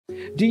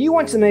Do you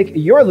want to make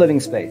your living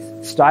space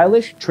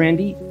stylish,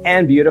 trendy,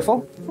 and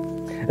beautiful?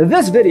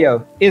 This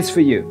video is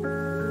for you.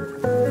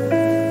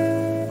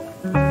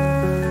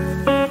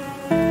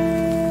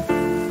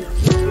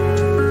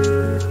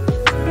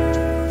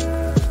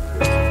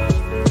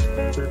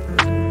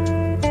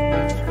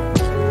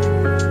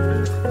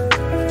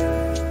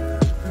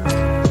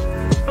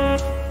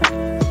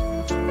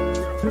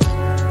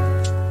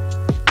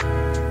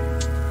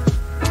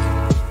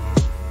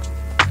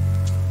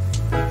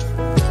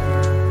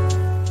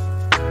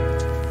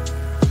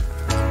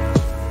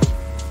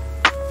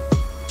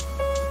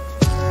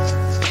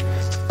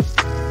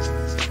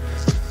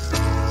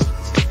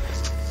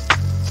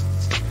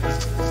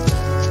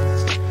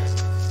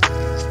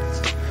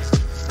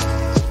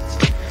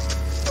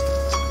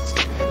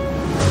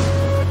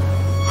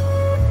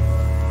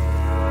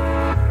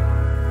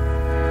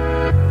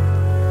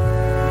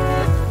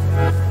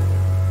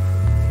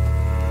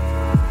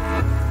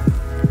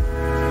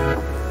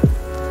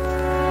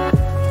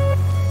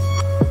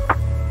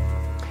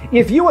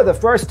 If you are the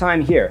first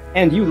time here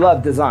and you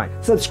love design,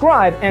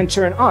 subscribe and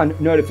turn on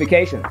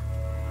notifications.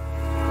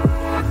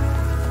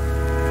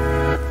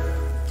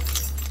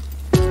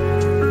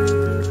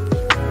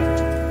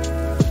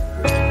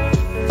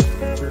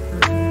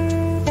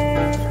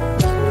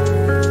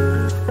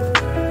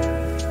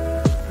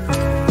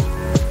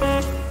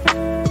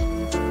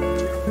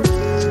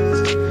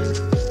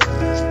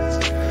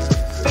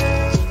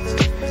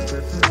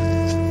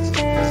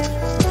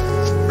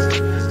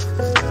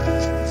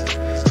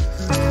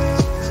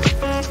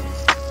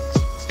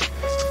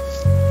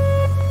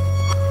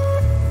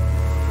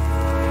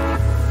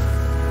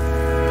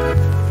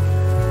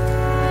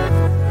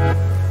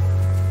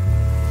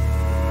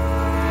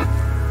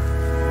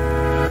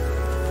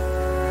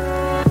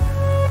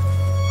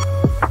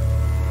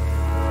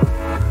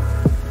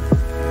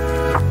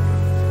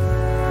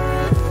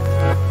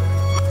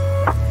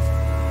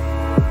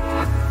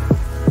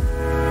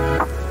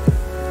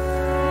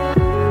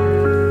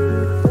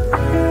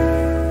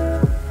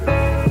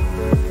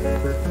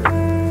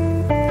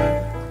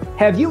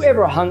 Have you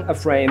ever hung a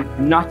frame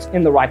not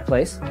in the right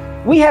place?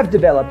 We have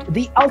developed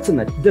the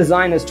ultimate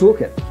designer's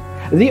toolkit.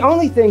 The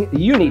only thing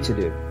you need to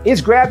do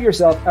is grab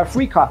yourself a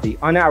free copy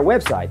on our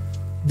website,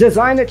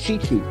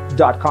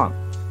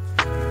 designercheatsheet.com.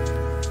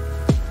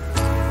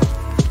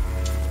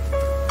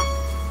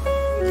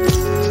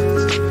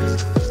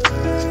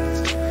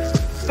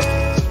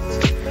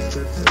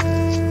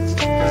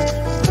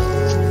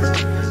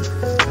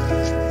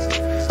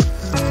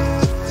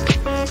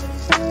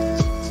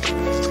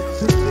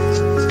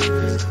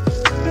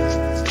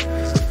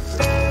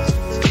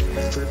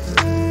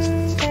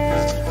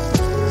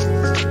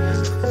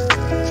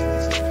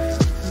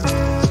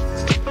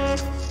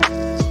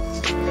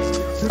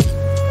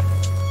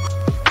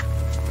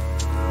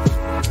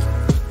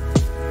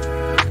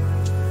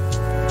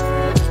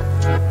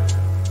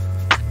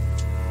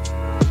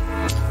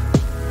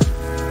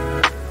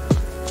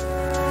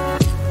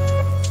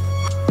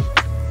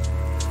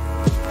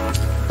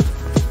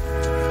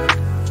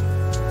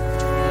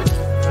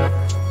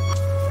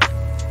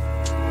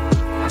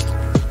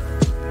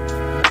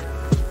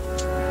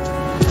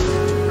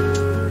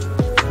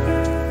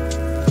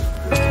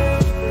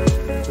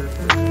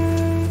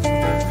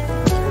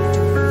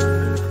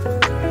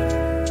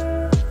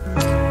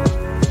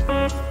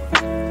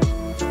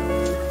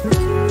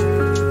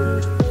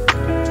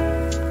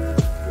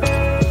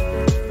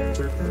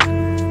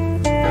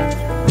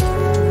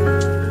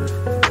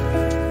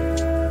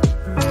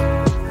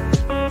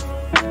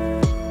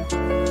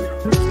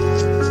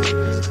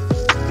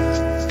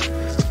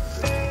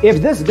 If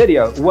this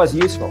video was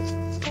useful,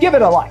 give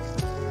it a like.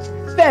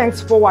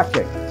 Thanks for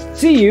watching.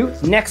 See you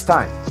next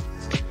time.